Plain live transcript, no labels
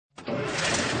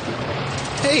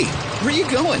Hey, where you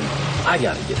going? I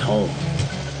gotta get home.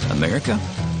 America,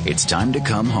 it's time to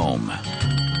come home.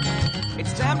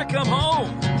 It's time to come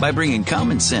home. By bringing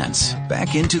common sense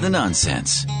back into the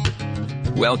nonsense.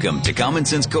 Welcome to Common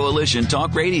Sense Coalition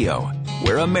Talk Radio,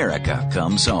 where America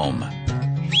comes home.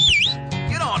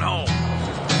 Get on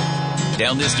home.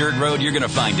 Down this dirt road, you're going to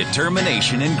find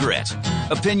determination and grit,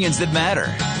 opinions that matter,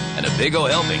 and a big ol'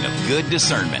 helping of good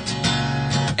discernment.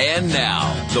 And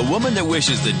now, the woman that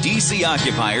wishes the D.C.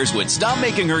 occupiers would stop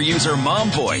making her use her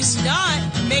mom voice. Do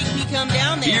not make me come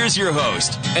down there. Here's your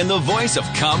host and the voice of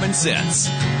common sense,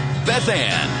 Beth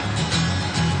Ann.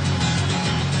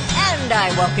 And I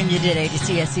welcome you today to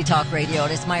CSC Talk Radio.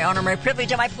 It is my honor, my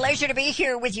privilege, and my pleasure to be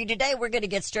here with you today. We're going to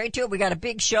get straight to it. We got a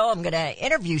big show. I'm going to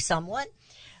interview someone.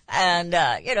 And,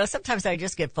 sometimes I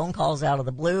just get phone calls out of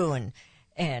the blue and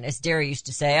as Derry used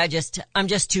to say, I'm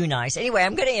just too nice. Anyway,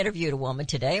 I'm going to interview a woman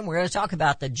today, and we're going to talk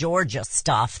about the Georgia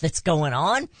stuff that's going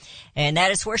on, and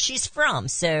that is where she's from.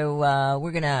 So,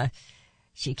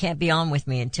 she can't be on with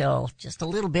me until just a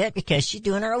little bit because she's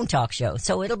doing her own talk show.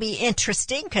 So it'll be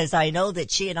interesting because I know that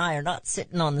she and I are not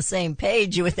sitting on the same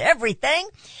page with everything,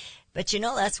 but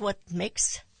that's what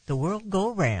makes the world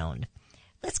go round.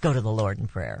 Let's go to the Lord in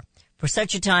prayer. For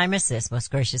such a time as this, most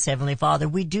gracious Heavenly Father,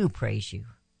 we do praise you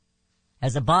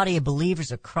as a body of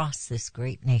believers across this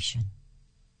great nation.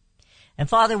 And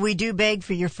Father, we do beg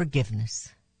for your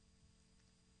forgiveness.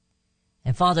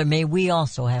 And Father, may we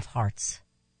also have hearts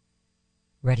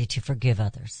ready to forgive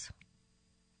others.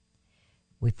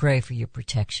 We pray for your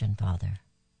protection, Father.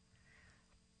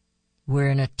 We're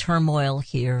in a turmoil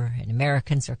here, and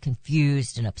Americans are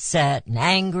confused and upset and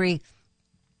angry,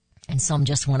 and some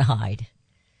just want to hide.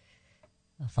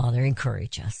 Father,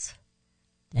 encourage us.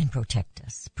 And protect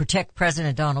us. Protect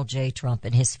President Donald J. Trump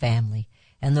and his family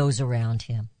and those around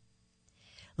him.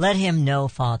 Let him know,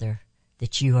 Father,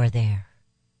 that you are there.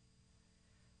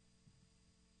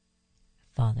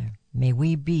 Father, may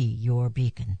we be your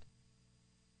beacon,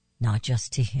 not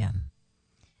just to him,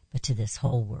 but to this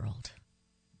whole world.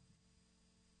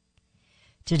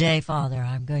 Today, Father,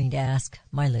 I'm going to ask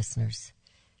my listeners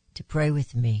to pray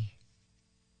with me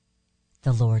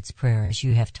the Lord's Prayer as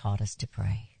you have taught us to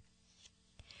pray.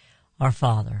 Our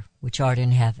Father, which art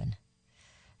in heaven,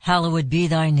 hallowed be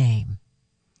thy name.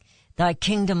 Thy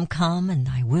kingdom come and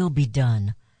thy will be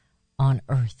done on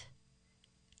earth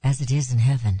as it is in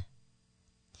heaven.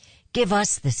 Give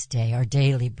us this day our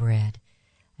daily bread,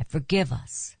 and forgive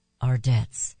us our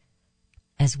debts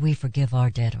as we forgive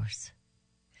our debtors.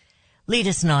 Lead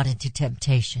us not into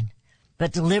temptation,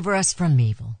 but deliver us from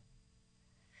evil.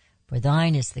 For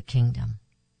thine is the kingdom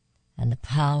and the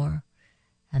power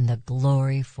and the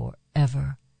glory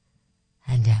forever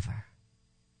and ever.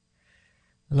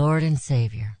 Lord and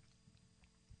Savior,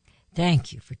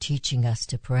 thank you for teaching us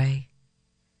to pray.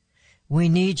 We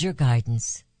need your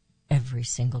guidance every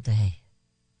single day.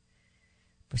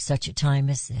 For such a time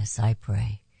as this, I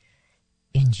pray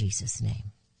in Jesus'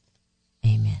 name.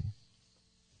 Amen.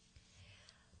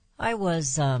 I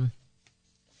was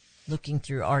looking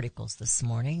through articles this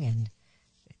morning and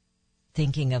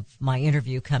thinking of my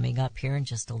interview coming up here in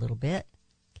just a little bit.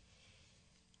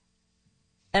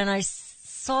 And I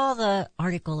saw the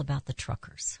article about the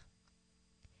truckers.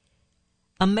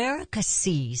 America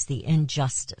sees the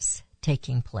injustice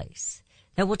taking place.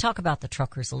 Now, we'll talk about the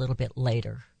truckers a little bit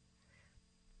later.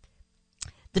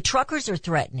 The truckers are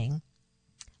threatening.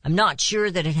 I'm not sure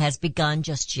that it has begun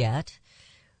just yet,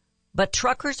 but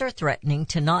truckers are threatening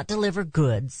to not deliver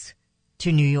goods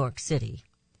to New York City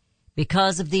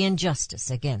because of the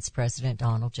injustice against President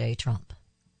Donald J. Trump.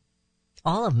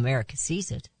 All of America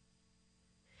sees it.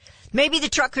 Maybe the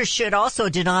truckers should also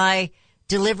deny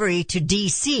delivery to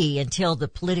D.C. until the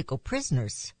political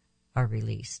prisoners are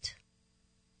released.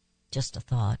 Just a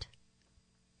thought.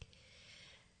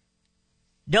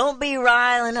 Don't be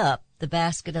riling up the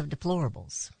basket of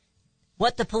deplorables.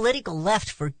 What the political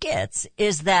left forgets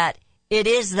is that it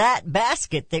is that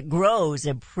basket that grows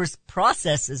and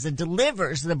processes and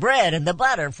delivers the bread and the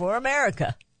butter for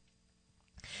America.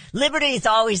 Liberty is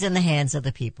always in the hands of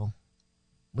the people.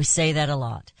 We say that a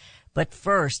lot. But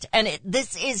first, and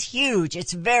this is huge,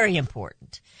 it's very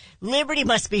important. Liberty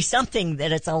must be something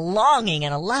that it's a longing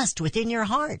and a lust within your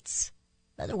hearts.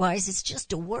 Otherwise, it's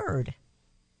just a word.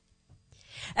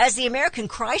 As the American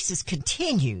crisis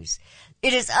continues,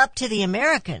 it is up to the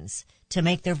Americans to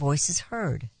make their voices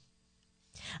heard.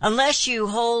 Unless you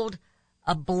hold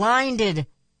a blinded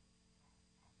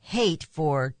hate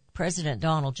for President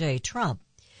Donald J. Trump,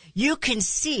 you can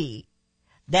see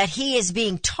that he is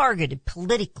being targeted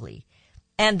politically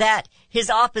and that his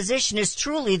opposition is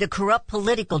truly the corrupt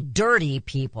political dirty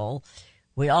people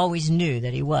We always knew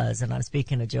that he was, and I'm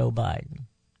speaking of Joe Biden.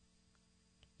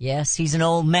 Yes, he's an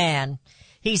old man.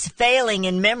 He's failing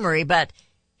in memory, but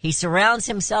he surrounds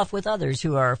himself with others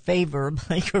who are favorable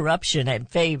by corruption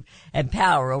and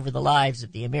power over the lives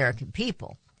of the American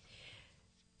people.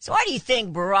 So why do you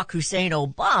think Barack Hussein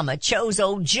Obama chose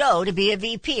old Joe to be a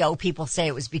VP? Oh, people say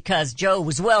it was because Joe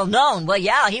was well known. Well,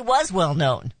 yeah, he was well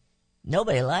known.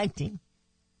 Nobody liked him.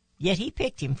 Yet he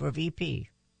picked him for VP.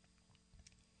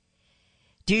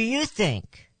 Do you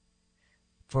think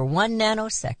for 1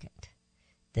 nanosecond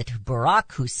that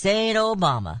Barack Hussein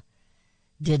Obama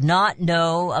did not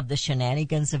know of the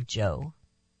shenanigans of Joe?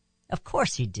 Of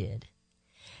course he did.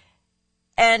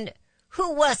 And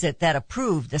who was it that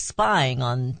approved the spying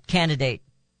on candidate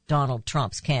Donald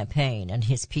Trump's campaign and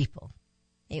his people?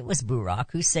 It was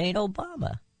Barack Hussein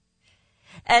Obama.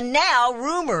 And now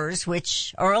rumors,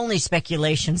 which are only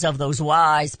speculations of those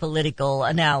wise political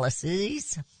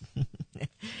analyses,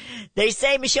 they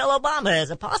say Michelle Obama is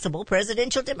a possible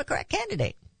presidential Democrat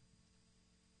candidate.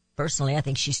 Personally, I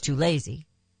think she's too lazy.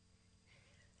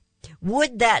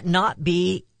 Would that not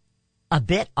be a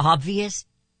bit obvious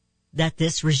that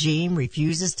this regime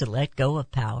refuses to let go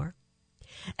of power?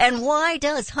 And why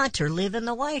does Hunter live in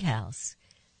the White House?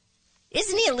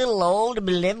 Isn't he a little old to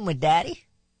be living with Daddy?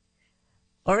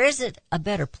 Or is it a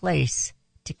better place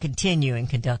to continue and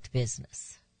conduct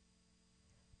business?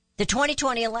 The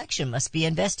 2020 election must be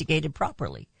investigated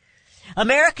properly.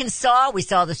 Americans we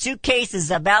saw the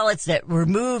suitcases of ballots that were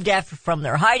moved from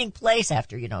their hiding place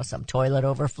after, some toilet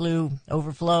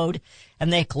overflowed,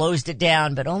 and they closed it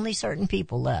down, but only certain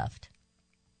people left.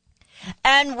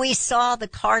 And we saw the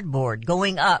cardboard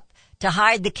going up to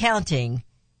hide the counting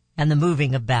and the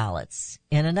moving of ballots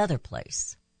in another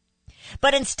place.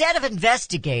 But instead of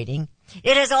investigating,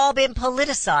 it has all been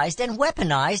politicized and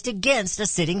weaponized against a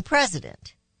sitting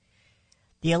president.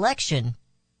 The election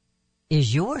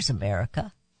is yours,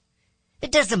 America.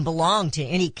 It doesn't belong to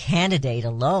any candidate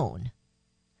alone.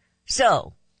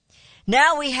 So,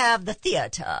 now we have the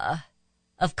theater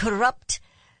of corrupt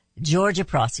Georgia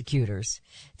prosecutors,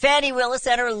 Fani Willis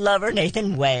and her lover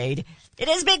Nathan Wade. It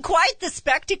has been quite the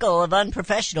spectacle of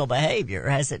unprofessional behavior,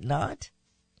 has it not?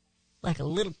 Like a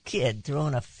little kid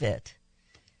throwing a fit.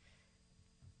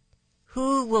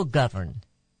 Who will govern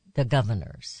the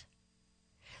governors?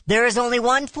 There is only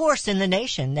one force in the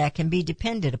nation that can be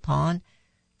depended upon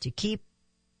to keep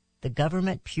the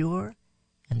government pure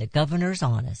and the governors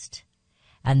honest,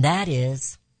 and that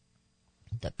is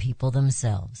the people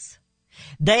themselves.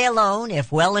 They alone,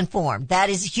 if well informed,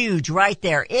 that is huge right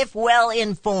there, if well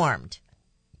informed,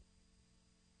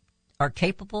 are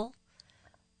capable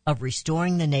of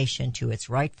restoring the nation to its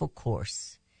rightful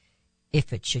course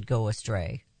if it should go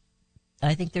astray.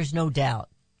 I think there's no doubt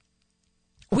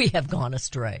we have gone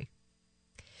astray.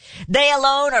 They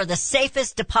alone are the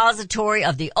safest depository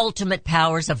of the ultimate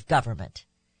powers of government,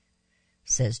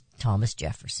 says Thomas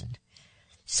Jefferson.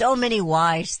 So many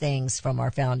wise things from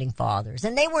our founding fathers,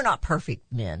 and they were not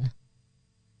perfect men.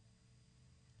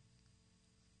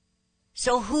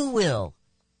 So who will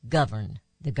govern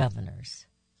the governors?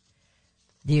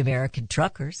 The American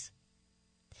truckers,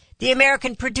 the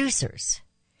American producers,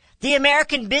 the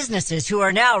American businesses who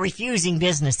are now refusing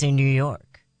business in New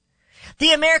York,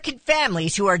 the American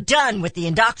families who are done with the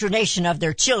indoctrination of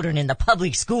their children in the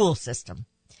public school system,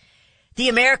 the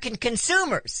American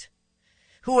consumers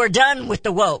who are done with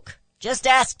the woke. Just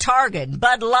ask Target and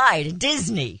Bud Light and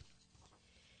Disney.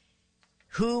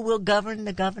 Who will govern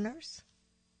the governors?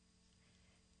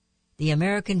 The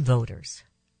American voters.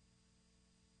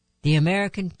 The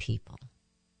American people.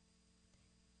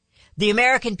 The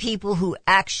American people who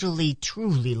actually,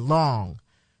 truly long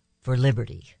for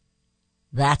liberty.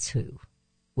 That's who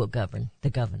will govern the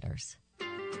governors.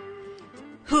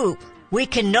 Who we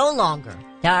can no longer,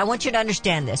 now I want you to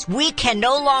understand this, we can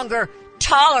no longer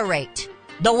tolerate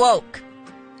the woke.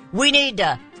 We need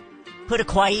to put a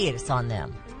quietus on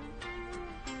them.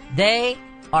 They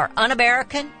are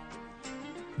un-American.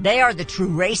 They are the true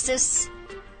racists.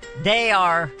 They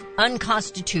are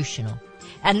unconstitutional.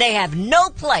 And they have no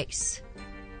place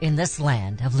in this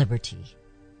land of liberty.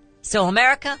 So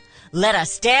America, let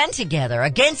us stand together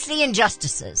against the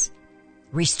injustices,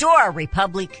 restore our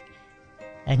republic,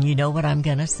 and you know what I'm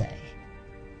going to say,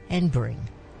 and bring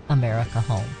America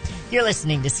home. You're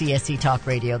listening to CSC Talk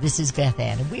Radio. This is Beth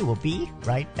Ann, and we will be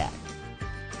right back.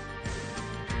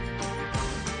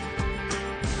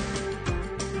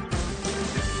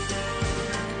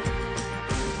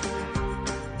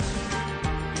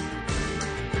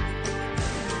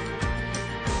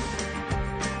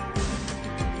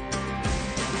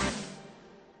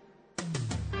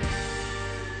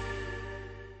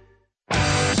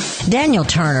 Daniel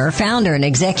Turner, founder and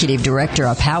executive director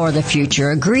of Power the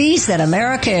Future, agrees that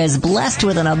America is blessed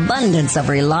with an abundance of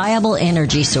reliable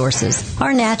energy sources.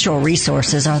 Our natural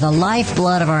resources are the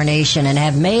lifeblood of our nation and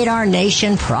have made our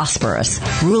nation prosperous.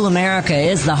 Rural America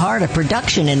is the heart of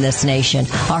production in this nation.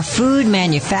 Our food,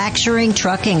 manufacturing,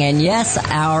 trucking, and yes,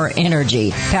 our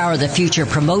energy. Power the Future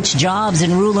promotes jobs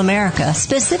in rural America,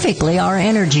 specifically our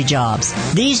energy jobs.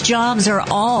 These jobs are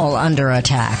all under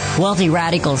attack. Wealthy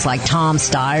radicals like Tom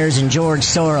Steyer and George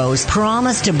Soros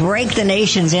promise to break the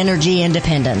nation's energy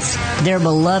independence. Their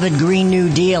beloved Green New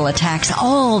Deal attacks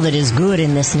all that is good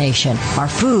in this nation. Our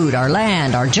food, our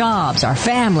land, our jobs, our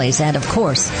families, and of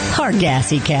course, our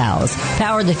gassy cows.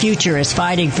 Power the Future is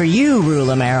fighting for you, rural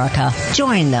America.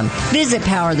 Join them. Visit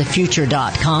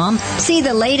PowerTheFuture.com. See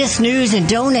the latest news and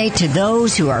donate to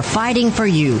those who are fighting for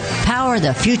you.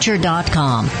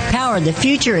 PowerTheFuture.com. Power the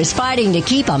Future is fighting to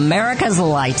keep America's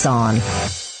lights on.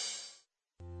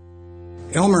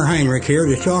 Elmer Heinrich here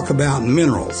to talk about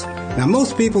minerals. Now,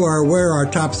 most people are aware our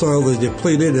topsoil is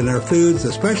depleted and our foods,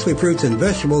 especially fruits and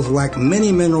vegetables, lack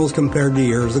many minerals compared to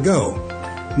years ago.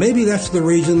 Maybe that's the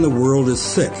reason the world is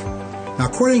sick. Now,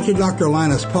 according to Dr.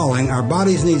 Linus Pauling, our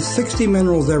bodies need 60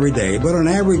 minerals every day, but on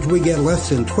average we get less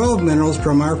than 12 minerals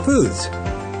from our foods.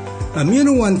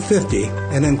 Immuno 150,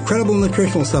 an incredible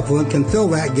nutritional supplement, can fill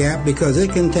that gap because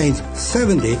it contains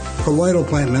 70 colloidal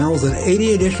plant minerals and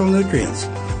 80 additional nutrients.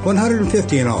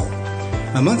 150 in all.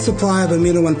 A month's supply of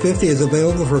Immuno 150 is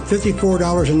available for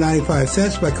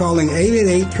 $54.95 by calling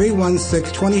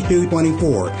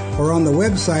 888-316-2224 or on the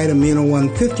website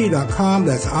immuno150.com.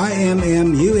 That's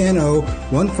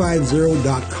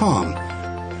IMMUNO150.com.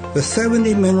 The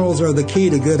 70 minerals are the key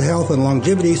to good health and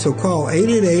longevity, so call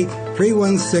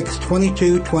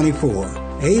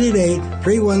 888-316-2224.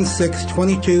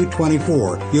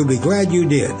 888-316-2224. You'll be glad you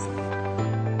did.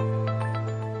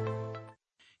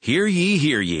 Hear ye,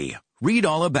 hear ye. Read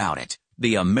all about it.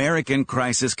 The American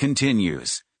Crisis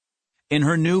Continues. In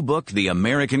her new book, The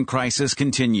American Crisis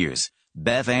Continues,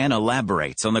 Beth Ann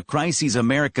elaborates on the crises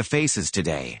America faces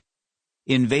today.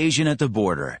 Invasion at the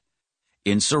border,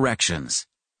 insurrections,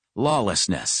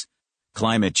 lawlessness,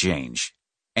 climate change,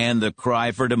 and the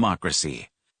cry for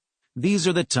democracy. These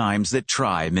are the times that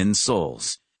try men's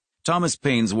souls. Thomas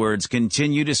Paine's words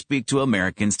continue to speak to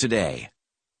Americans today.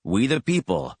 We the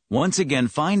people once again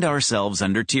find ourselves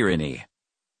under tyranny.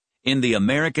 In The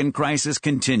American Crisis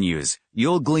Continues,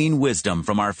 you'll glean wisdom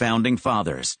from our founding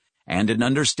fathers and an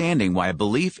understanding why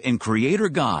belief in Creator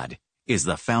God is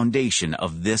the foundation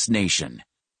of this nation.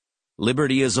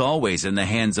 Liberty is always in the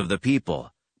hands of the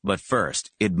people, but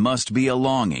first it must be a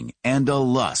longing and a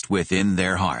lust within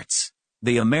their hearts.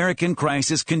 The American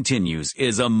Crisis Continues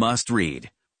is a must-read.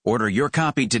 Order your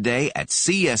copy today at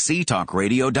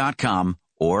csctalkradio.com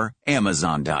or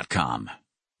Amazon.com.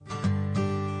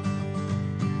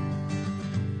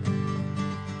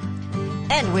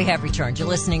 And we have returned. You're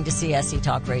listening to CSC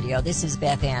Talk Radio. This is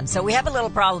Beth Ann. So we have a little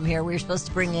problem here. We were supposed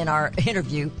to bring in our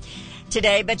interview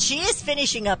today, but she is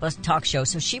finishing up a talk show,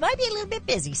 so she might be a little bit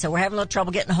busy. So we're having a little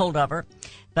trouble getting a hold of her.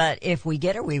 But if we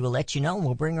get her, we will let you know and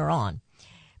we'll bring her on.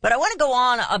 But I want to go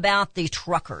on about the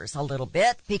truckers a little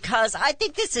bit because I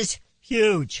think this is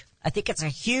huge. I think it's a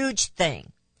huge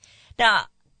thing. Now,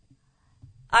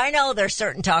 I know there's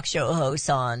certain talk show hosts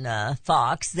on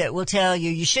Fox that will tell you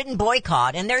you shouldn't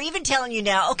boycott, and they're even telling you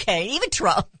now, okay, even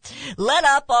Trump let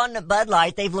up on Bud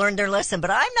Light. They've learned their lesson, but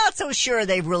I'm not so sure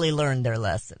they've really learned their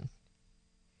lesson.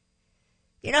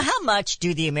 You know, how much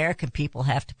do the American people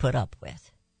have to put up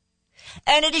with?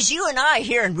 And it is you and I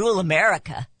here in rural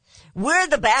America. We're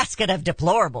the basket of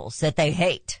deplorables that they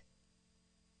hate.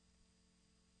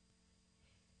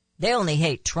 They only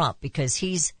hate Trump because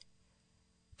he's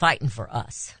fighting for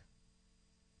us.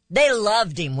 They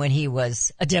loved him when he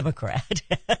was a Democrat.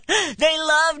 They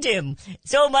loved him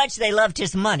so much they loved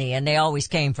his money, and they always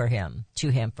came to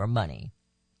him for money.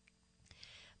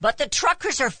 But the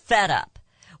truckers are fed up.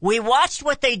 We watched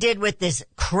what they did with this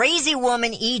crazy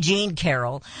woman, E. Jean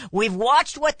Carroll. We've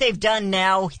watched what they've done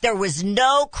now. There was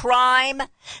no crime.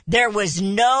 There was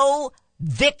no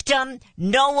victim.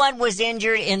 No one was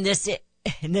injured in this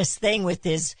thing with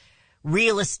his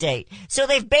real estate. So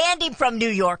they've banned him from New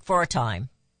York for a time.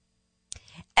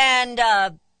 And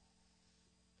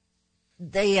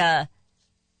the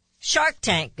Shark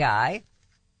Tank guy,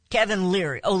 Kevin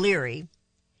O'Leary,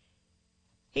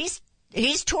 he's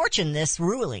torching this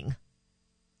ruling.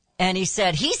 And he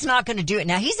said he's not going to do it.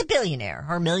 Now, he's a billionaire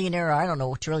or millionaire. I don't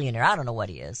know, trillionaire. I don't know what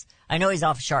he is. I know he's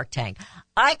off Shark Tank.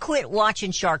 I quit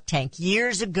watching Shark Tank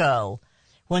years ago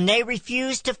when they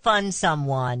refused to fund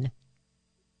someone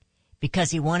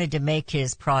because he wanted to make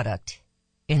his product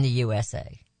in the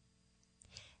USA.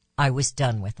 I was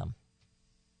done with them.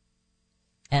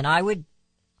 And I would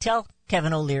tell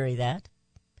Kevin O'Leary that.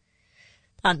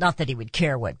 Not that he would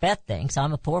care what Beth thinks.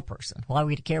 I'm a poor person. Why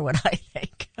would he care what I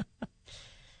think?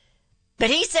 But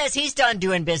he says he's done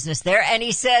doing business there, and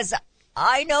he says,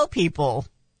 I know people,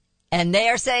 and they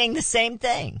are saying the same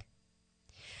thing.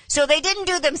 So they didn't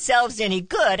do themselves any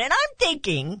good, and I'm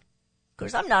thinking, of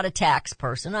course, I'm not a tax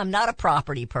person. I'm not a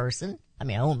property person. I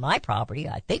mean, I own my property.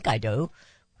 I think I do.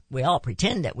 We all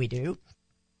pretend that we do.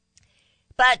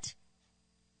 But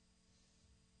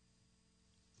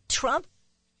Trump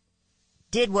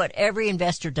did what every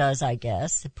investor does, I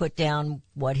guess, to put down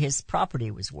what his property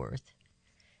was worth.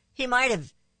 He might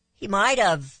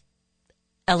have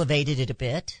elevated it a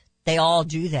bit. They all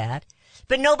do that.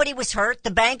 But nobody was hurt.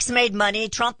 The banks made money.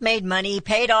 Trump made money,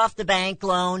 paid off the bank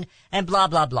loan, and blah,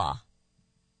 blah, blah.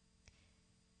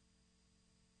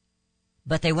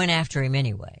 But they went after him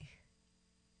anyway.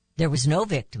 There was no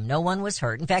victim. No one was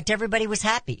hurt. In fact, everybody was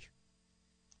happy.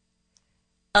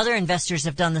 Other investors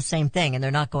have done the same thing, and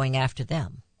they're not going after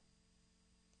them.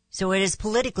 So it is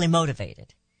politically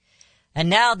motivated. And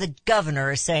now the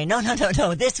governor is saying, no,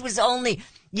 this was only,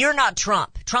 you're not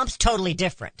Trump. Trump's totally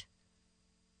different.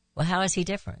 Well, how is he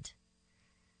different?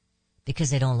 Because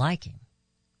they don't like him.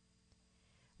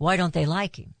 Why don't they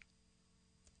like him?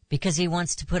 Because he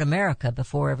wants to put America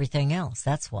before everything else.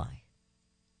 That's why.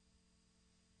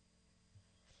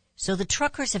 So the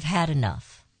truckers have had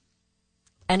enough.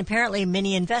 And apparently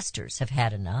many investors have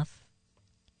had enough.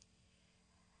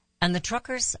 And the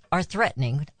truckers are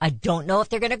threatening. I don't know if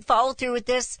they're going to follow through with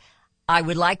this. I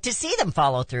would like to see them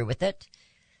follow through with it.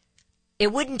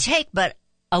 It wouldn't take but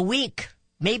a week,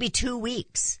 maybe 2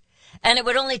 weeks. And it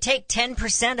would only take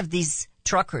 10% of these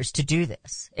truckers to do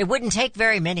this. It wouldn't take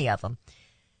very many of them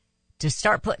to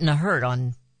start putting a hurt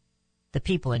on the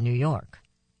people in New York.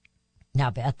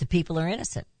 Now, Beth, the people are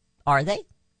innocent. Are they?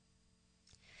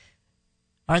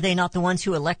 Are they not the ones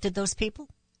who elected those people?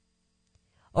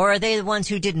 Or are they the ones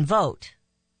who didn't vote?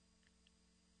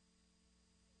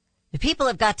 The people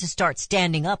have got to start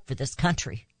standing up for this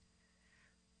country,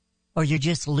 or you're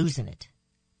just losing it.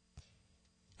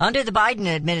 Under the Biden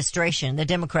administration, the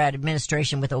Democrat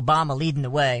administration with Obama leading the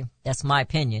way, that's my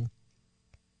opinion,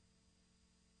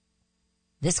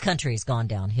 this country has gone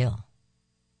downhill.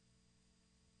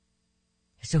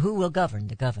 So who will govern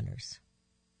the governors?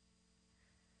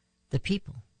 The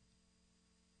people.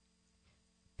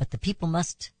 But the people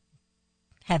must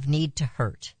have need to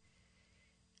hurt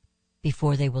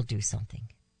before they will do something.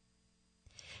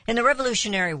 In the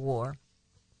Revolutionary War,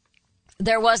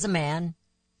 there was a man,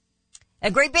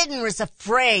 and Great Britain was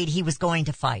afraid he was going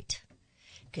to fight.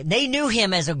 They knew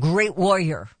him as a great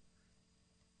warrior,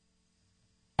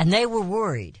 and they were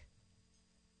worried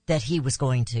that he was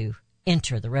going to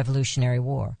enter the Revolutionary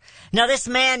War. Now, this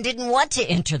man didn't want to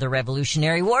enter the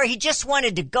Revolutionary War. He just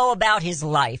wanted to go about his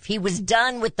life. He was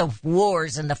done with the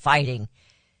wars and the fighting.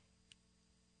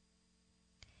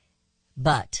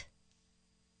 But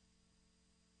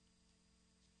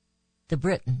the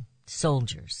Britain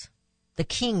soldiers, the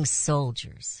king's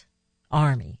soldiers,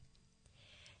 army,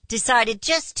 decided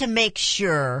just to make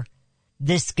sure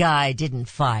this guy didn't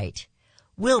fight,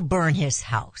 we'll burn his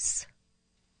house.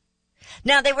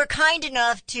 Now, they were kind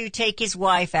enough to take his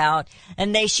wife out,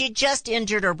 and she'd just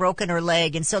injured or broken her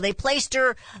leg, and so they placed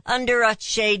her under a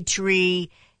shade tree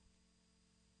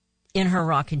in her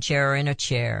rocking chair or in a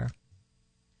chair.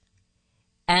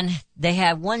 And they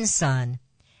had one son,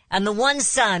 and the one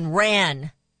son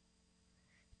ran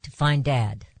to find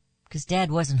Dad, because Dad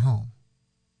wasn't home.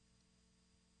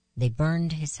 They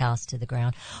burned his house to the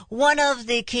ground. One of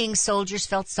the king's soldiers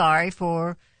felt sorry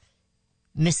for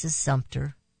Mrs.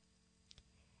 Sumter,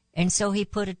 and so he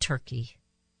put a turkey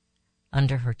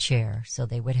under her chair so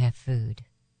they would have food.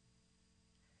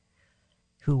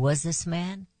 Who was this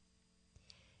man?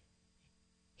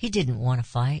 He didn't want to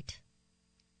fight,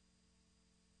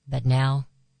 but now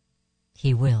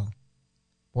he will.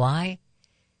 Why?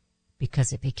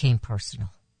 Because it became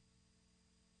personal.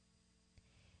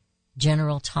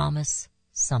 General Thomas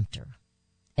Sumter,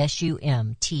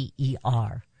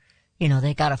 S-U-M-T-E-R. You know,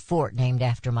 they got a fort named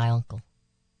after my uncle.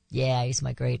 Yeah, he's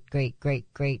my great,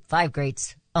 five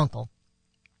greats uncle.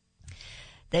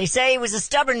 They say he was a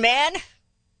stubborn man.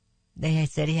 They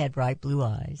said he had bright blue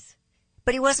eyes.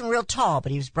 But he wasn't real tall,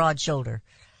 but he was broad-shouldered.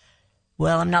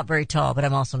 Well, I'm not very tall, but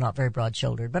I'm also not very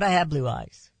broad-shouldered, but I have blue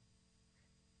eyes.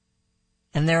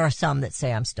 And there are some that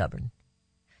say I'm stubborn.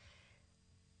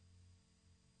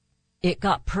 It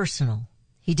got personal.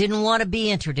 He didn't want to be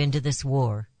entered into this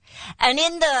war. And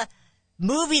in the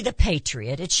movie The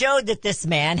Patriot, it showed that this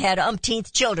man had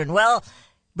umpteenth children. Well,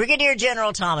 Brigadier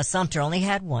General Thomas Sumter only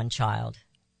had one child,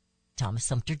 Thomas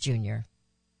Sumter Jr.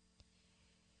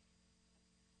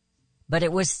 But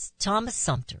it was Thomas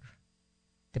Sumter,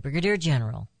 the Brigadier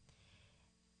General,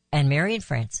 and Marion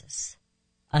Francis,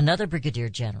 another Brigadier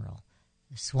General,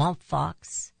 the Swamp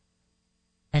Fox,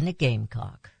 and the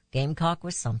Gamecock. Gamecock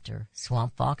was Sumter.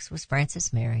 Swamp Fox was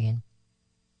Francis Marion,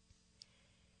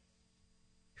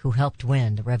 who helped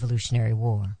win the Revolutionary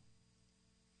War.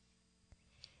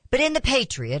 But in The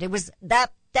Patriot, it was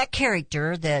that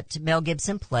character that Mel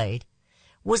Gibson played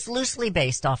was loosely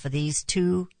based off of these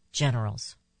two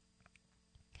generals.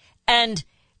 And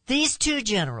these two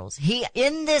generals,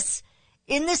 in this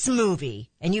movie,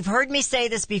 and you've heard me say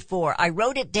this before, I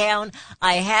wrote it down.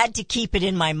 I had to keep it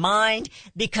in my mind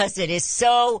because it is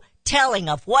so telling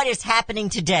of what is happening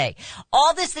today.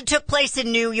 All this that took place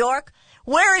in New York,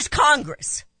 where is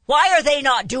Congress? Why are they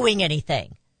not doing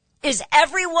anything? Is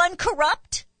everyone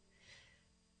corrupt?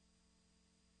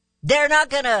 They're not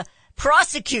going to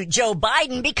prosecute Joe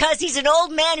Biden because he's an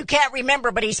old man who can't remember,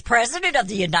 but he's president of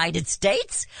the United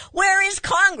States. Where is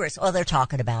Congress? Oh, they're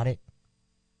talking about it.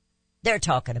 They're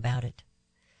talking about it.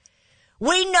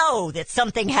 We know that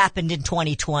something happened in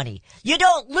 2020. You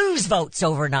don't lose votes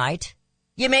overnight.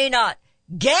 You may not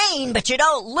gain, but you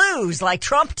don't lose like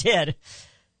Trump did.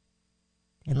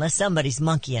 Unless somebody's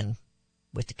monkeying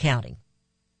with the counting.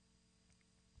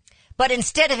 But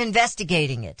instead of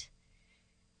investigating it,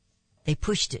 they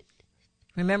pushed it.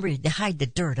 Remember, they hide the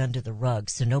dirt under the rug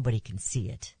so nobody can see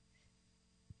it.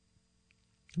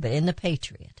 But in The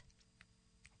Patriot,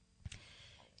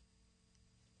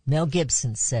 Mel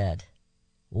Gibson said,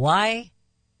 "Why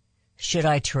should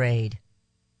I trade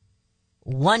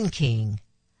one king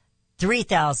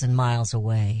 3,000 miles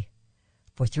away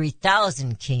for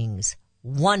 3,000 kings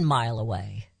 1 mile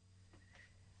away?"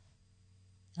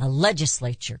 A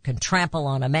legislature can trample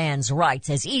on a man's rights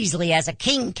as easily as a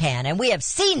king can, and we have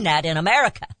seen that in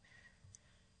America.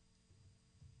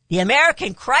 The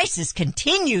American crisis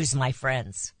continues, my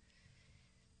friends.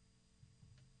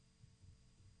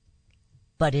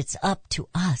 But it's up to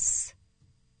us.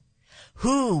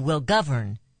 Who will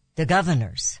govern the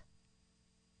governors?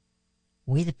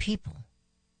 We the people.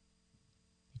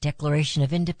 The Declaration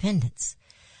of Independence.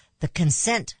 The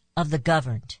consent of the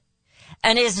governed.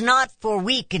 And it is not for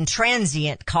weak and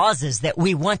transient causes that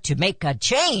we want to make a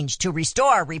change to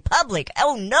restore our republic.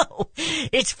 Oh no,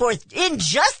 it's for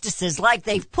injustices like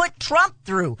they've put Trump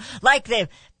through, like the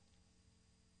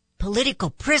political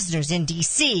prisoners in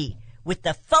D.C. with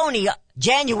the phony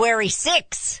January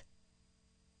 6th.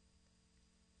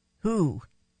 Who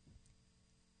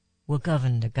will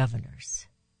govern the governors?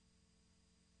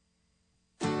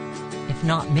 If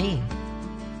not me,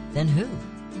 then who?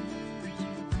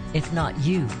 If not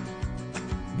you,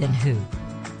 then who?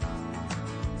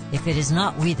 If it is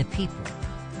not we the people,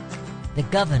 the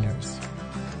governors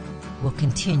will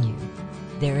continue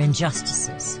their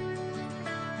injustices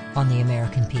on the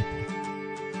American people.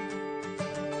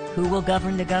 Who will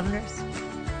govern the governors?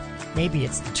 Maybe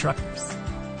it's the truckers.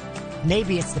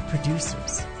 Maybe it's the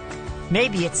producers.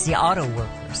 Maybe it's the auto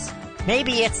workers.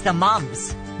 Maybe it's the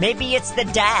moms. Maybe it's the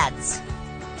dads.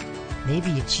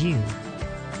 Maybe it's you.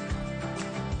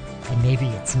 And maybe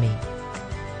it's me.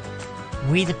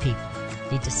 We the people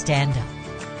need to stand up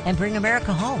and bring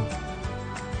America home.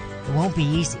 It won't be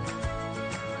easy,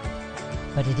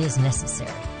 but it is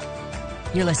necessary.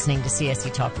 You're listening to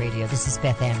CSC Talk Radio. This is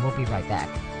Beth Ann. We'll be right back.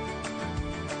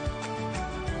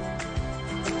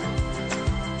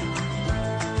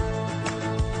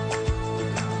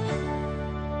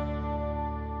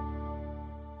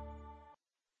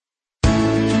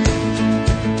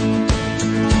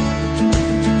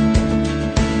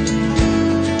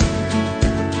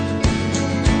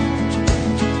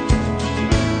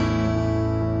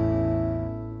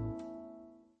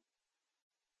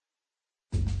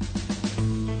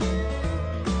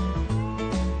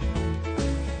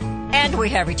 We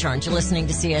have returned. You're listening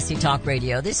to CSC Talk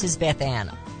Radio. This is Beth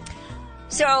Ann.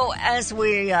 So, as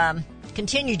we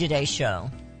continue today's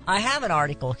show, I have an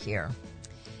article here.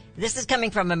 This is coming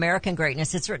from American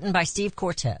Greatness. It's written by Steve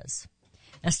Cortez.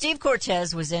 Now, Steve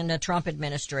Cortez was in the Trump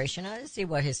administration. Let's see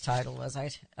what his title was.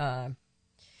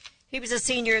 He was a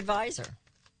senior advisor.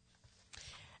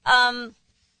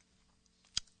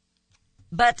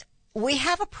 But we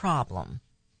have a problem.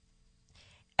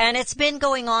 And it's been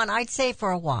going on, I'd say,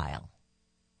 for a while.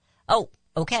 Oh,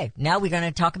 okay. Now we're going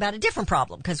to talk about a different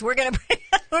problem because we're going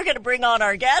to bring on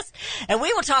our guest, and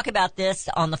we will talk about this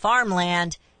on the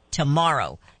farmland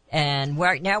tomorrow. And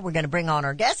right now we're going to bring on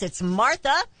our guest. It's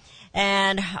Martha,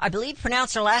 and I believe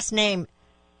pronounced her last name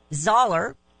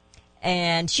Zoller,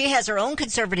 And she has her own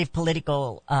conservative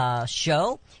political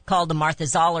show called The Martha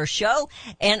Zoller Show.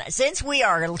 And since we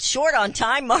are short on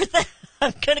time, Martha,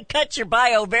 I'm going to cut your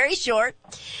bio very short,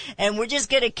 and we're just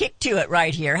going to kick to it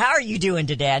right here. How are you doing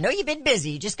today? I know you've been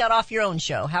busy. You just got off your own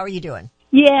show. How are you doing?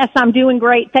 Yes, I'm doing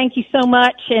great. Thank you so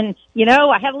much. And,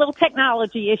 I have a little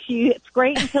technology issue. It's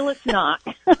great until it's not.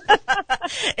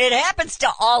 It happens to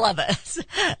all of us.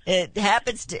 It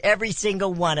happens to every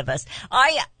single one of us.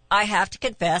 I have to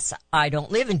confess, I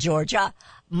don't live in Georgia.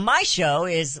 My show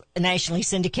is nationally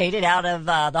syndicated out of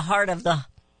the heart of the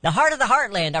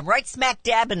heartland. I'm right smack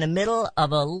dab in the middle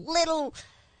of a little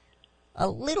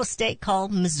state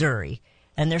called Missouri.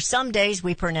 And there's some days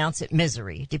we pronounce it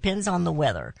misery. Depends on the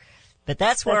weather. But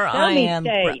that's where I am.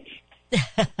 State.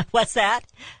 What's that?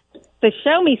 The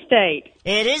show me state.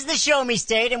 It is the show me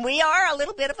state, and we are a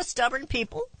little bit of a stubborn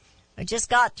people. I just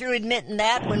got through admitting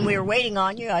that when we were waiting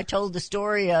on you. I told the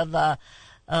story of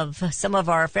some of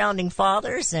our founding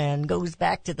fathers, and goes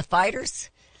back to the fighters.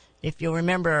 If you'll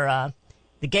remember,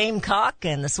 the Gamecock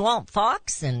and the Swamp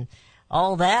Fox and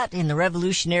all that in the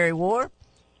Revolutionary War,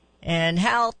 and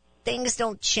how things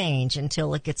don't change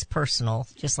until it gets personal,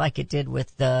 just like it did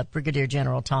with Brigadier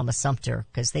General Thomas Sumter,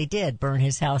 because they did burn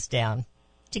his house down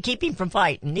to keep him from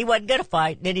fighting. He wasn't going to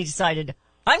fight, and then he decided,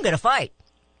 I'm going to fight.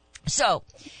 So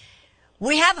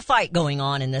we have a fight going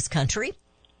on in this country,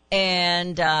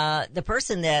 and the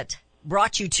person that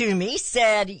brought you to me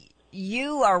said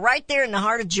you are right there in the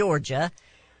heart of Georgia.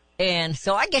 And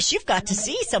so I guess you've got to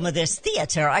see some of this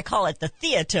theater. I call it the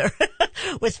theater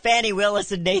with Fannie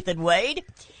Willis and Nathan Wade.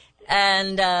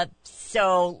 And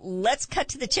so let's cut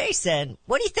to the chase then.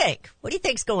 What do you think? What do you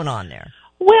think's going on there?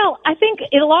 Well, I think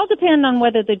it'll all depend on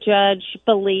whether the judge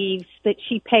believes that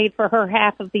she paid for her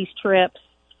half of these trips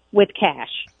with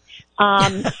cash.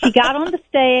 She got on the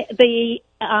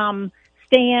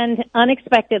stand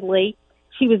unexpectedly.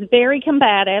 She was very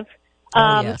combative.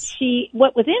 Yes.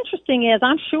 What was interesting is,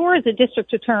 I'm sure as a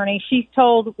district attorney, she's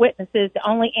told witnesses to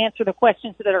only answer the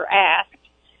questions that are asked,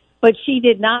 but she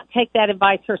did not take that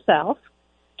advice herself.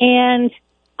 And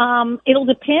it'll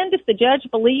depend if the judge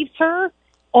believes her,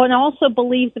 and also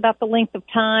believes about the length of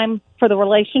time for the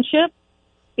relationship,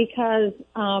 because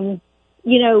that's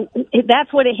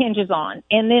what it hinges on.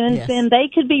 And then they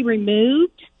could be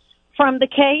removed from the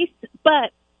case,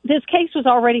 but this case was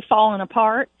already falling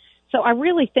apart. So I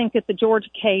really think that the Georgia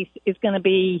case is going to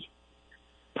be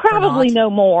probably no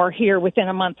more here within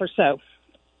a month or so.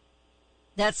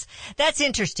 That's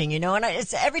interesting, and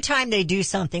it's every time they do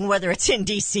something, whether it's in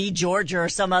D.C., Georgia, or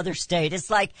some other state, it's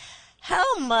like,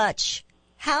 how much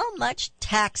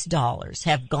tax dollars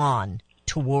have gone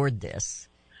toward this?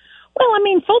 Well,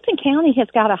 Fulton County has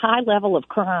got a high level of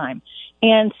crime,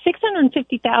 and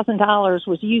 $650,000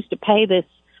 was used to pay this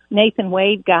Nathan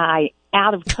Wade guy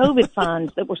out of COVID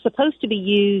funds that were supposed to be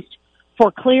used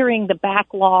for clearing the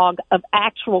backlog of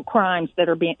actual crimes that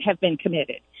have been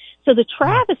committed. So the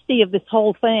travesty of this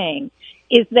whole thing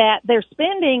is that they're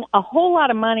spending a whole lot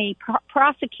of money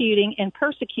prosecuting and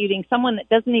persecuting someone that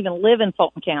doesn't even live in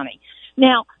Fulton County.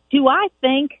 Now, do I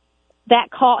think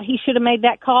he should have made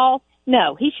that call?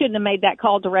 No, he shouldn't have made that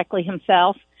call directly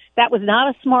himself. That was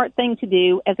not a smart thing to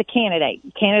do as a candidate.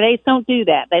 Candidates don't do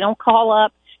that. They don't call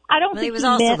up. I don't think he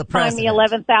meant find me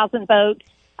 11,000 votes.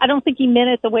 I don't think he meant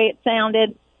it the way it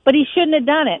sounded, but he shouldn't have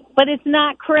done it. But it's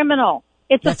not criminal.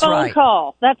 It's a phone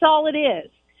call. That's all it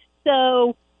is.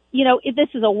 So, this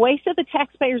is a waste of the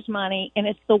taxpayers' money, and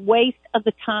it's the waste of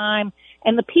the time.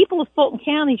 And the people of Fulton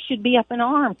County should be up in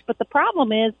arms. But the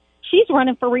problem is she's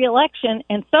running for re-election,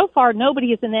 and so far nobody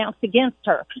has announced against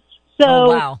her.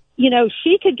 So,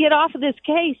 she could get off of this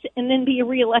case and then be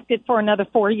reelected for another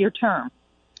 4-year term.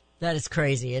 That is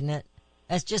crazy, isn't it?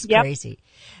 That's just crazy.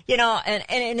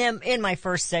 And in my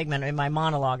first segment, in my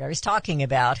monologue, I was talking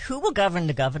about who will govern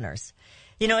the governors.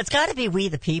 It's got to be we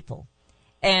the people.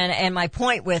 And my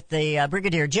point with the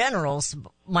brigadier generals,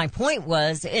 my point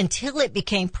was, until it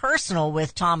became personal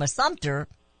with Thomas Sumter,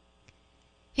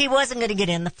 he wasn't going to get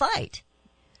in the fight.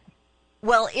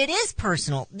 Well, it is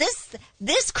personal.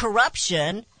 This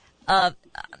corruption,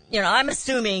 I'm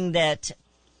assuming that,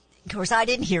 of course, I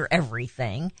didn't hear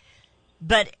everything,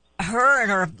 but her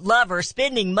and her lover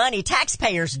spending money,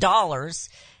 taxpayers' dollars,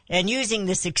 and using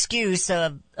this excuse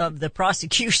of the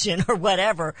prosecution or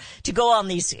whatever to go on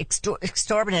these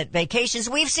exorbitant vacations.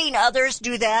 We've seen others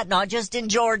do that, not just in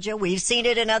Georgia. We've seen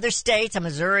it in other states. In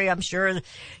Missouri, I'm sure,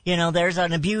 there's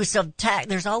an abuse of tax.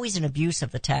 There's always an abuse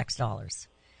of the tax dollars.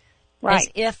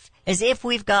 Right. As if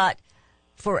we've got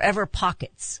forever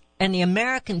pockets And the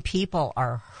American people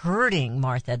are hurting,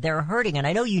 Martha. They're hurting, and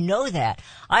I know you know that.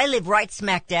 I live right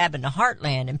smack dab in the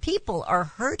heartland, and people are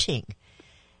hurting.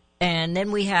 And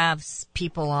then we have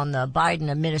people on the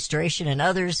Biden administration and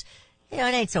others. It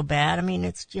ain't so bad. I mean,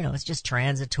 it's just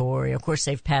transitory. Of course,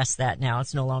 they've passed that now.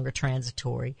 It's no longer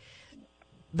transitory.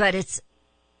 But it's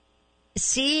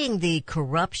seeing the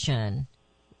corruption,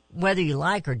 whether you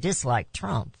like or dislike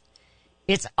Trump,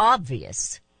 it's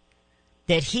obvious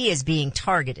that he is being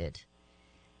targeted,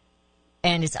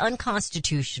 and it's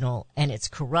unconstitutional, and it's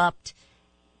corrupt,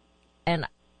 and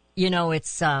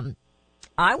it's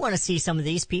I want to see some of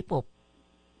these people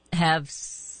I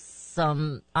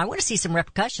want to see some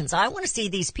repercussions. I want to see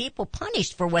these people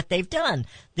punished for what they've done.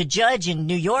 The judge in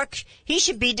New York, he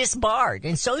should be disbarred,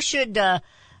 and so should the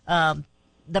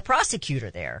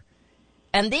prosecutor there.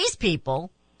 And these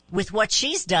people, with what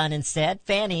she's done and said,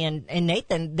 Fannie and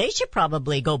Nathan, they should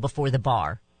probably go before the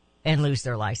bar and lose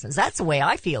their license. That's the way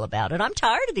I feel about it. I'm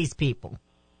tired of these people.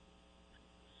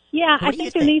 Yeah, I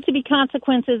think there needs to be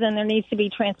consequences and there needs to be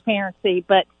transparency,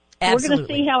 but Absolutely. We're going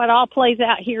to see how it all plays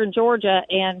out here in Georgia.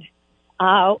 And,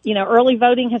 early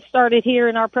voting has started here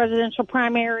in our presidential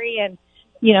primary, and,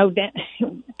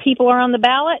 people are on the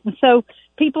ballot, and so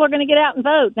people are going to get out and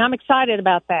vote, and I'm excited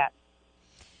about that.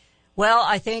 Well,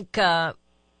 I think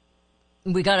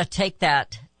we got to take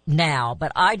that now,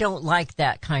 but I don't like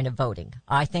that kind of voting.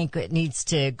 I think it needs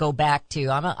to go back to,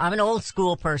 I'm an old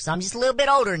school person. I'm just a little bit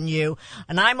older than you,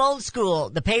 and I'm old school.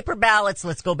 The paper ballots,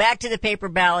 let's go back to the paper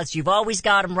ballots. You've always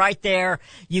got them right there.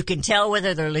 You can tell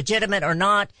whether they're legitimate or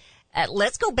not.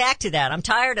 Let's go back to that. I'm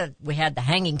tired of, we had the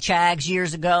hanging chags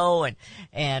years ago,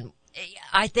 and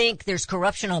I think there's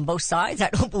corruption on both sides. I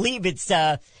don't believe it's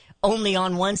only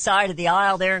on one side of the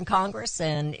aisle there in Congress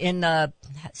and in the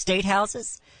state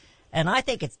houses. And I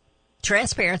think it's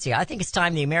transparency. I think it's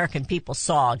time the American people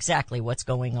saw exactly what's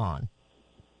going on.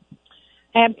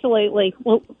 Absolutely.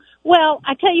 Well,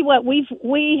 I tell you what,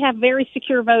 we have very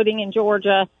secure voting in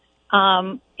Georgia,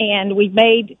 and we've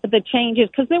made the changes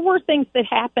because there were things that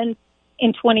happened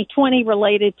in 2020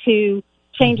 related to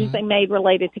changes they made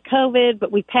related to COVID,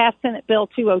 but we passed Senate Bill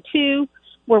 202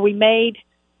 where we made,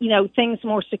 things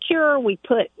more secure. We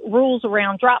put rules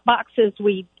around drop boxes.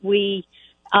 We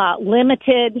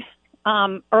limited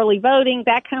early voting,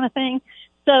 that kind of thing.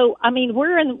 So, I mean,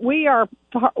 we are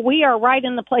right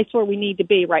in the place where we need to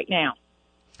be right now.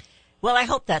 Well, I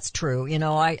hope that's true.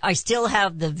 I still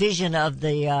have the vision of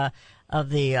the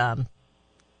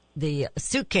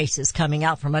suitcases coming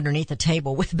out from underneath the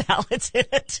table with ballots in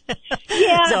it.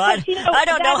 Yeah. So I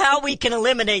don't know how we can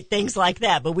eliminate things like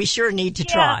that, but we sure need to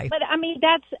try. But I mean,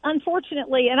 that's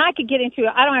unfortunately, and I could get into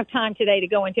it. I don't have time today to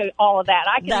go into all of that.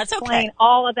 I can explain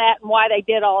all of that and why they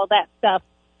did all of that stuff.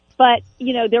 But,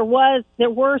 there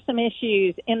were some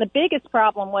issues, and the biggest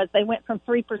problem was they went from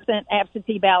 3%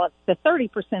 absentee ballots to 30%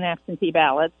 absentee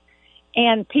ballots,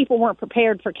 and people weren't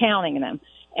prepared for counting them,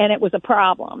 and it was a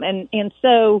problem. And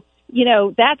so,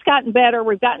 that's gotten better.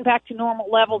 We've gotten back to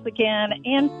normal levels again.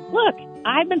 And look,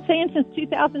 I've been saying since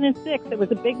 2006 there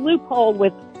was a big loophole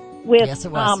with yes,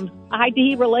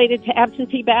 ID related to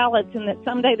absentee ballots, and that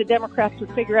someday the Democrats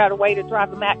would figure out a way to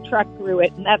drive a Mack truck through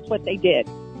it, and that's what they did.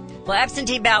 Well,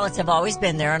 absentee ballots have always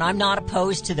been there, and I'm not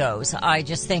opposed to those. I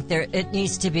just think it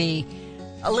needs to be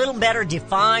a little better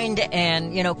defined,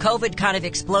 and, COVID kind of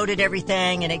exploded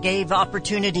everything, and it gave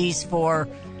opportunities for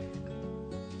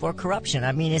corruption.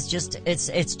 I mean, it's just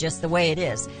the way it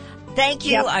is. Thank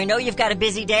you. Yep. I know you've got a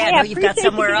busy day. I know you've got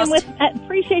somewhere else. I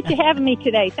appreciate you having me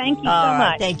today. Thank you so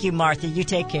much. Thank you, Martha. You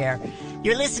take care.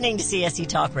 You're listening to CSC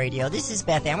Talk Radio. This is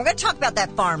Beth Ann. We're going to talk about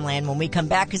that farmland when we come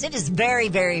back because it is very,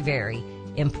 very, very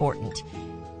important.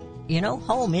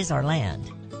 Home is our land,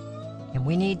 and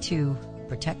we need to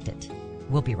protect it.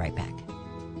 We'll be right back.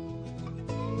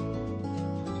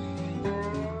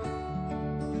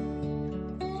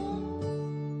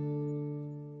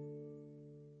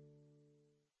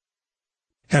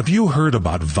 Have you heard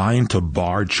about vine to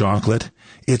bar chocolate?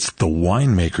 It's the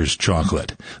winemaker's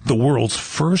chocolate, the world's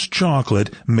first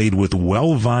chocolate made with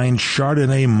well-vined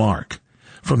Chardonnay marc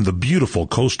from the beautiful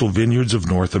coastal vineyards of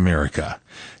North America.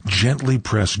 Gently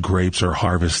pressed grapes are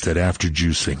harvested after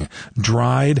juicing,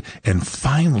 dried and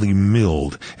finely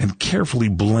milled and carefully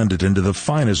blended into the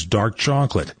finest dark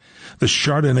chocolate. The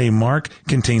Chardonnay marc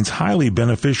contains highly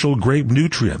beneficial grape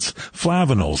nutrients,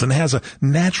 flavonols, and has a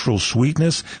natural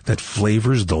sweetness that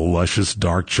flavors the luscious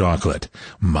dark chocolate.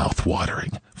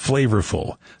 Mouth-watering,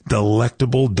 flavorful,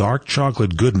 delectable dark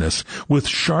chocolate goodness with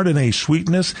Chardonnay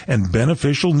sweetness and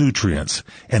beneficial nutrients.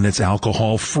 And it's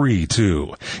alcohol-free,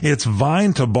 too. It's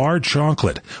Vine to Bar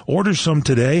chocolate. Order some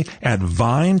today at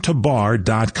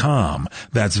vinetobar.com.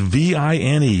 That's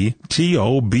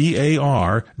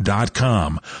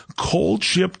vinetobar.com. Cold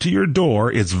shipped to your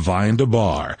door, it's Vine to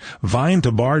Bar. Vine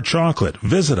to Bar chocolate.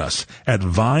 Visit us at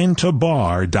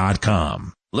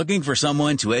vinetobar.com. Looking for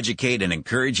someone to educate and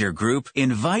encourage your group?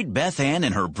 Invite Beth Ann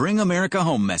and her Bring America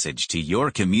Home message to your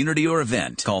community or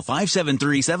event. Call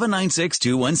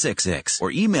 573-796-2166 or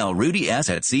email Rudy S.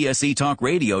 at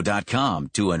csctalkradio.com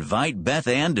to invite Beth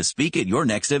Ann to speak at your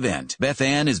next event. Beth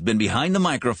Ann has been behind the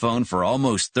microphone for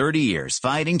almost 30 years,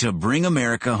 fighting to bring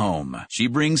America home. She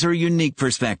brings her unique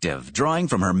perspective, drawing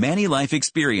from her many life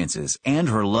experiences and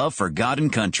her love for God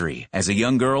and country. As a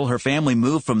young girl, her family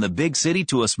moved from the big city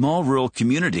to a small rural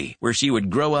community where she would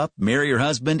grow up, marry her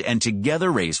husband, and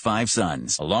together raise 5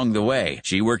 sons. Along the way,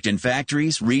 she worked in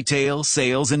factories, retail,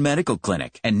 sales, and medical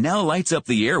clinic, and now lights up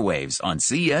the airwaves on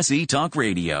CSC Talk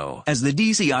Radio. As the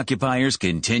DC occupiers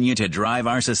continue to drive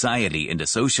our society into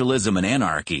socialism and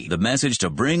anarchy, the message to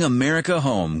bring America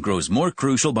home grows more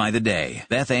crucial by the day.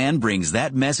 Beth Ann brings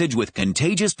that message with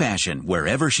contagious passion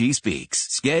wherever she speaks.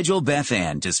 Schedule Beth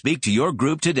Ann to speak to your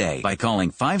group today by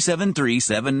calling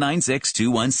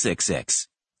 573-796-2166.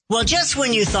 Well, just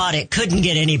when you thought it couldn't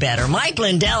get any better, Mike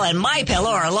Lindell and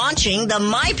MyPillow are launching the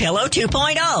MyPillow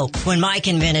 2.0. When Mike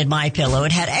invented MyPillow,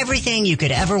 it had everything you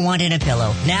could ever want in a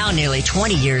pillow. Now, nearly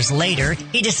 20 years later,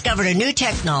 he discovered a new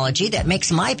technology that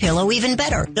makes MyPillow even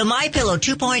better. The MyPillow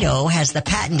 2.0 has the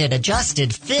patented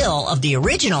adjusted fill of the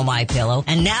original MyPillow,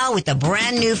 and now with the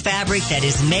brand new fabric that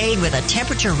is made with a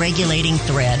temperature-regulating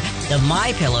thread, the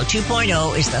MyPillow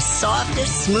 2.0 is the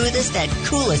softest, smoothest, and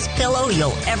coolest pillow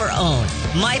you'll ever own.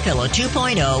 MyPillow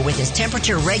 2.0 with its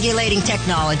temperature-regulating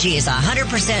technology is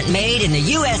 100% made in the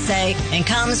USA and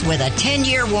comes with a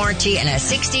 10-year warranty and a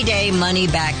 60-day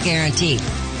money-back guarantee.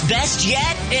 Best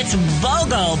yet, it's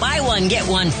BOGO. Buy one, get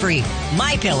one free.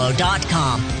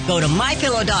 MyPillow.com. Go to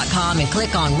MyPillow.com and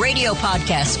click on Radio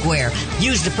Podcast Square.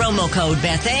 Use the promo code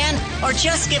BethAnn or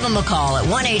just give them a call at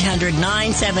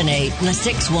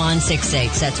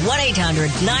 1-800-978-6168. That's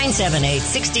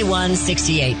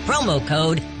 1-800-978-6168. Promo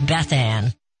code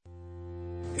BethAnn.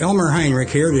 Elmer Heinrich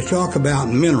here to talk about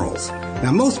minerals.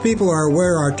 Now, most people are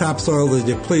aware our topsoil is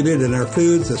depleted and our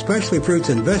foods, especially fruits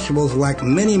and vegetables, lack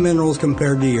many minerals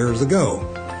compared to years ago.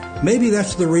 Maybe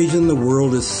that's the reason the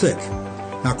world is sick.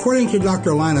 Now, according to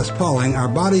Dr. Linus Pauling, our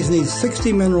bodies need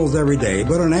 60 minerals every day,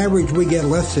 but on average we get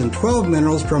less than 12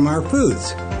 minerals from our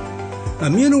foods.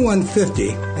 Immuno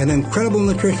 150, an incredible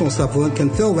nutritional supplement, can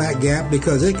fill that gap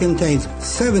because it contains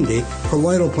 70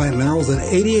 colloidal plant minerals and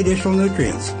 80 additional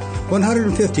nutrients.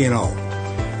 150 in all.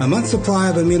 A month's supply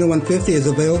of Immuno 150 is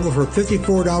available for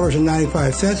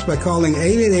 $54.95 by calling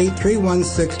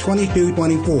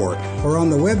 888-316-2224 or on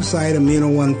the website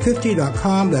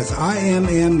immuno150.com. That's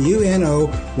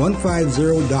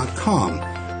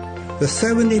IMMUNO150.com. The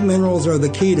 70 minerals are the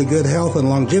key to good health and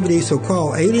longevity, so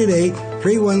call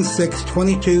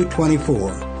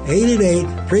 888-316-2224.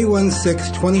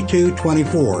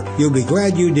 888-316-2224. You'll be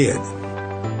glad you did.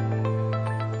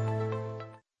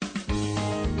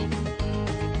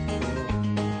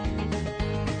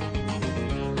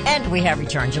 And we have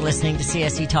returned. You're listening to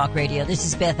CSC Talk Radio. This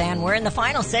is Beth Ann. We're in the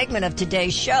final segment of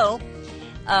today's show.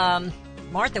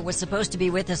 Martha was supposed to be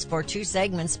with us for 2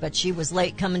 segments, but she was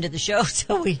late coming to the show,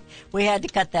 so we had to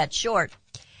cut that short.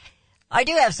 I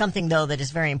do have something, though, that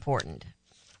is very important,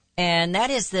 and that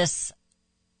is this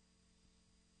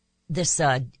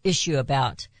issue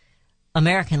about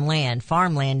American land,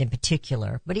 farmland in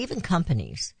particular, but even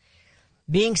companies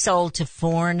being sold to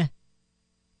foreign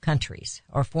countries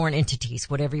or foreign entities,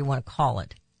 whatever you want to call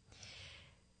it.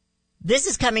 This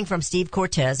is coming from Steve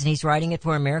Cortez, and he's writing it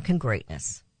for American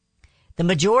Greatness. The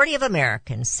majority of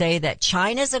Americans say that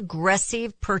China's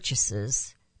aggressive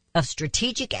purchases of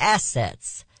strategic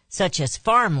assets, such as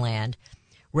farmland,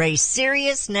 raise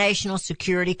serious national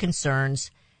security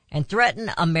concerns and threaten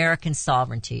American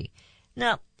sovereignty.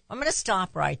 Now, I'm going to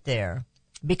stop right there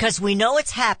because we know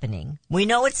it's happening. We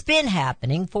know it's been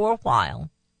happening for a while.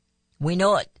 We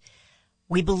know it.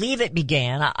 We believe it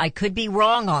began. I could be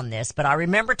wrong on this, but I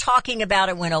remember talking about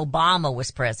it when Obama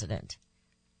was president.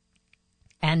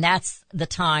 And that's the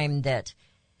time that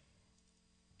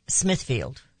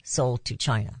Smithfield sold to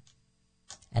China.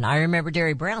 And I remember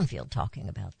Derry Brownfield talking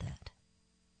about that.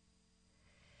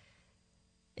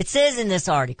 It says in this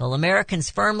article, Americans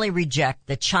firmly reject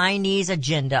the Chinese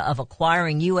agenda of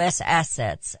acquiring U.S.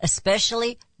 assets,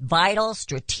 especially vital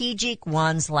strategic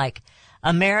ones like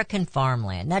American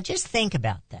farmland. Now just think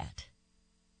about that.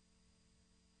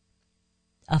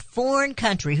 A foreign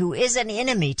country who is an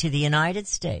enemy to the United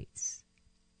States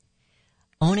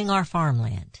owning our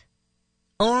farmland,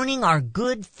 owning our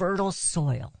good fertile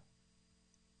soil.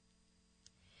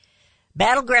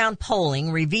 Battleground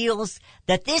polling reveals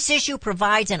that this issue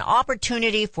provides an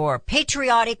opportunity for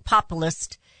patriotic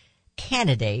populist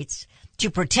candidates to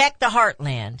protect the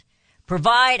heartland,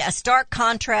 provide a stark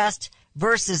contrast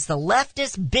versus the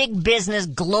leftist big business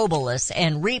globalists,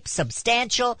 and reap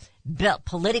substantial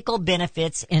political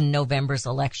benefits in November's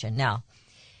election. Now,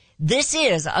 this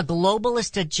is a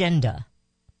globalist agenda.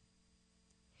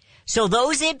 So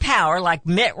those in power like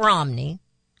Mitt Romney,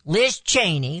 Liz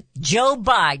Cheney, Joe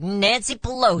Biden, Nancy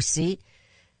Pelosi,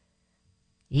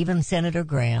 even Senator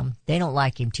Graham, they don't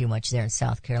like him too much there in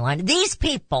South Carolina. These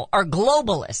people are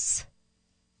globalists.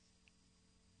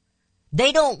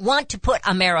 They don't want to put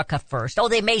America first. Oh,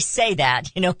 they may say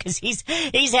that, because he's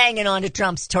hanging on to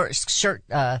Trump's shirt,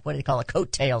 what do they call it,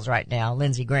 coattails right now.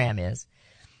 Lindsey Graham is.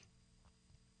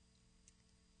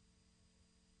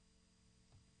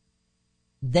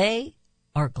 They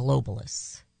are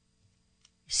globalists.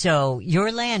 So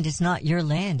your land is not your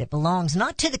land. It belongs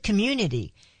not to the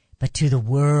community, but to the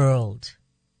world.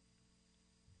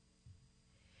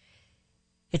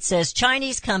 It says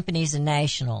Chinese companies and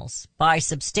nationals buy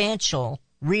substantial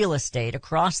real estate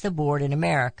across the board in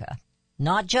America,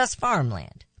 not just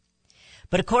farmland.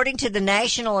 But according to the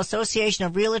National Association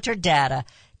of Realtor data,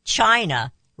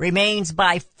 China remains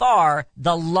by far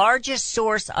the largest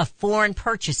source of foreign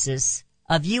purchases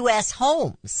of U.S.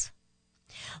 homes.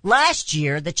 Last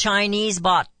year, the Chinese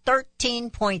bought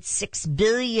 $13.6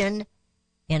 billion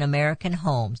in American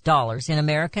homes, dollars in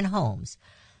American homes,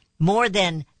 more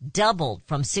than doubled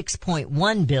from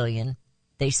 $6.1 billion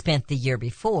they spent the year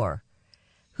before.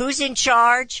 Who's in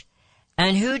charge?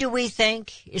 And who do we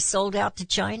think is sold out to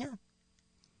China?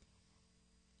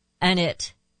 And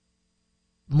it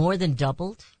more than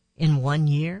doubled in 1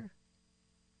 year.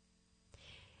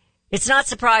 It's not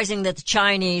surprising that the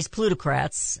Chinese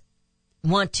plutocrats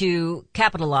want to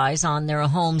capitalize on their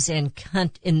homes in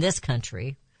this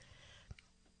country.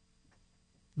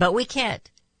 But we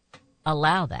can't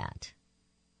allow that.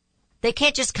 They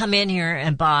can't just come in here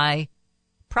and buy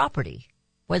property,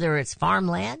 whether it's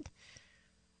farmland,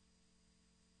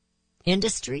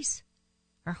 industries,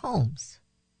 or homes.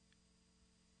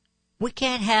 We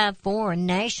can't have foreign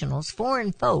nationals,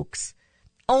 foreign folks,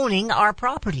 owning our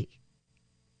property.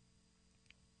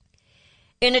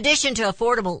 In addition to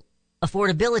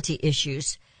affordability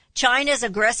issues, China's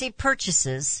aggressive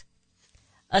purchases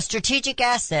of strategic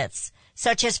assets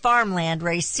such as farmland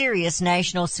raise serious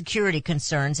national security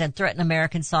concerns and threaten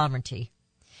American sovereignty.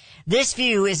 This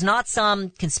view is not some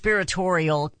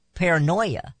conspiratorial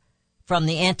paranoia from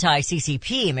the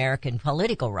anti-CCP American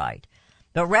political right,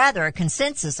 but rather a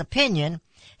consensus opinion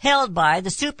held by the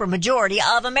supermajority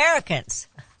of Americans.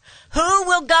 Who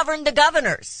will govern the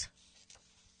governors?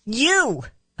 You,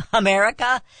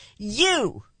 America,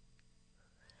 you.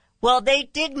 Well, they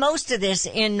did most of this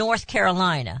in North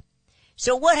Carolina.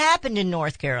 So what happened in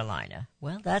North Carolina?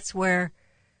 Well, that's where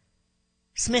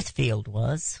Smithfield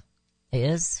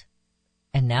is,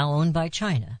 and now owned by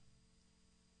China.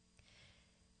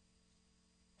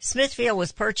 Smithfield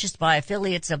was purchased by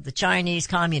affiliates of the Chinese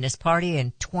Communist Party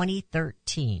in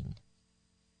 2013.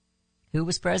 Who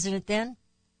was president then?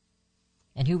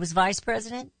 And who was vice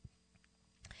president?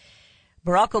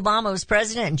 Barack Obama was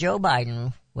president and Joe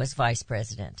Biden was vice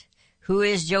president. Who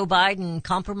is Joe Biden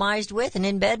compromised with and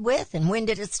in bed with? And when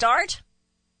did it start?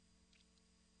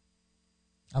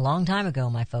 A long time ago,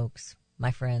 my folks, my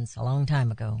friends, a long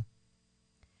time ago.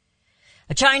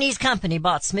 A Chinese company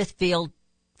bought Smithfield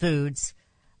Foods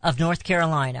of North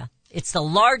Carolina. It's the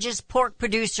largest pork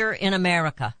producer in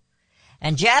America.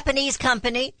 And Japanese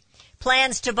company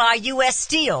plans to buy U.S.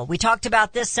 steel. We talked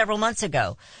about this several months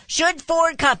ago. Should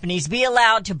foreign companies be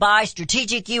allowed to buy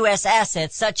strategic U.S.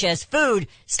 assets such as food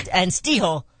and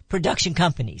steel production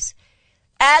companies?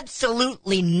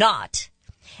 Absolutely not.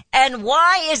 And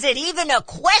why is it even a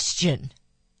question?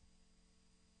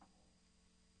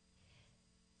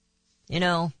 You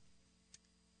know,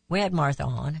 we had Martha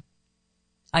on.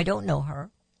 I don't know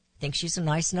her. I think she's a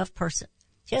nice enough person.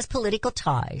 She has political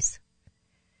ties.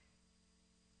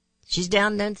 She's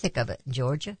down in the thick of it in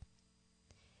Georgia.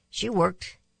 She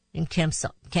worked in Kemp's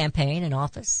campaign and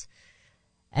office.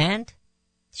 And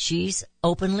she's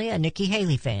openly a Nikki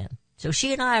Haley fan. So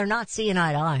she and I are not seeing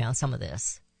eye to eye on some of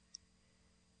this.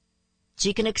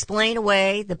 She can explain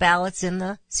away the ballots in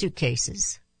the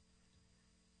suitcases.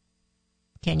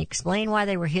 Can you explain why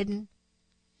they were hidden?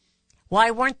 Why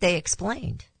weren't they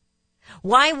explained?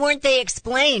 Why weren't they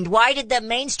explained? Why did the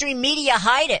mainstream media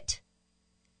hide it?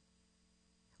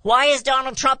 Why is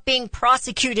Donald Trump being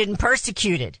prosecuted and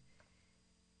persecuted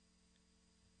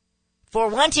for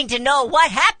wanting to know what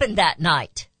happened that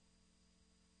night?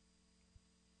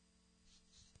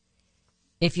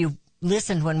 If you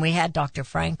listened when we had Dr.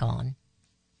 Frank on,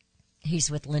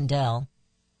 he's with Lindell,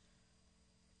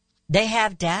 they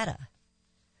have data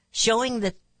showing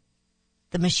that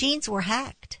the machines were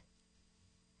hacked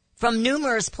from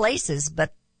numerous places,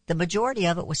 but the majority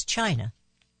of it was China.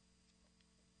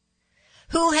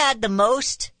 Who had the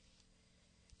most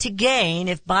to gain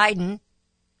if Biden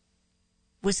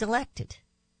was elected?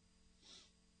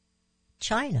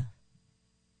 China.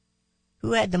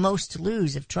 Who had the most to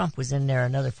lose if Trump was in there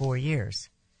another 4 years?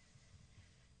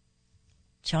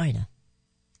 China.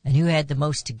 And who had the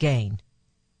most to gain?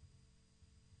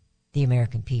 The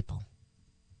American people.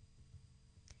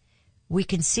 We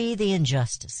can see the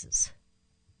injustices.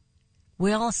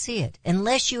 We all see it.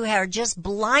 Unless you are just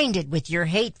blinded with your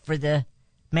hate for the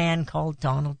man called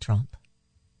Donald Trump.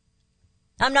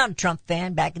 I'm not a Trump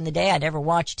fan. Back in the day, I never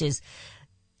watched his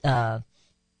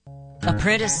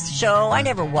Apprentice show. I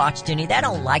never watched any of that. I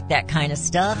don't like that kind of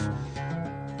stuff.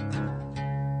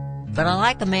 But I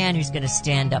like a man who's going to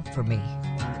stand up for me.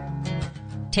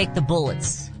 Take the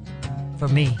bullets for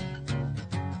me.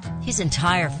 His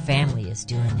entire family is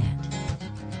doing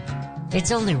that.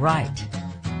 It's only right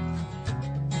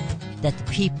that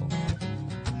the people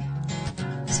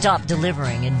stop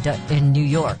delivering in New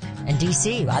York and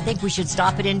D.C. I think we should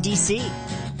stop it in D.C.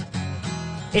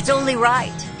 It's only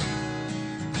right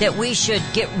that we should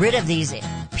get rid of these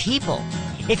people.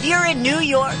 If you're in New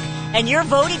York and you're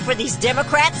voting for these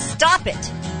Democrats, stop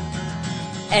it.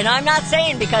 And I'm not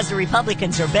saying because the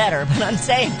Republicans are better, but I'm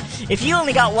saying if you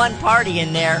only got one party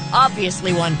in there,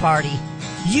 obviously one party,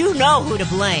 you know who to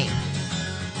blame.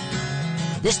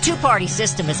 This two-party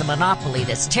system is a monopoly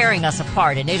that's tearing us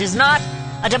apart, and it is not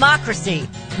a democracy.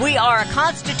 We are a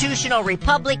constitutional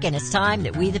republic, and it's time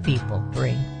that we the people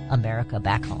bring America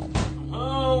back home.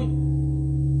 Home.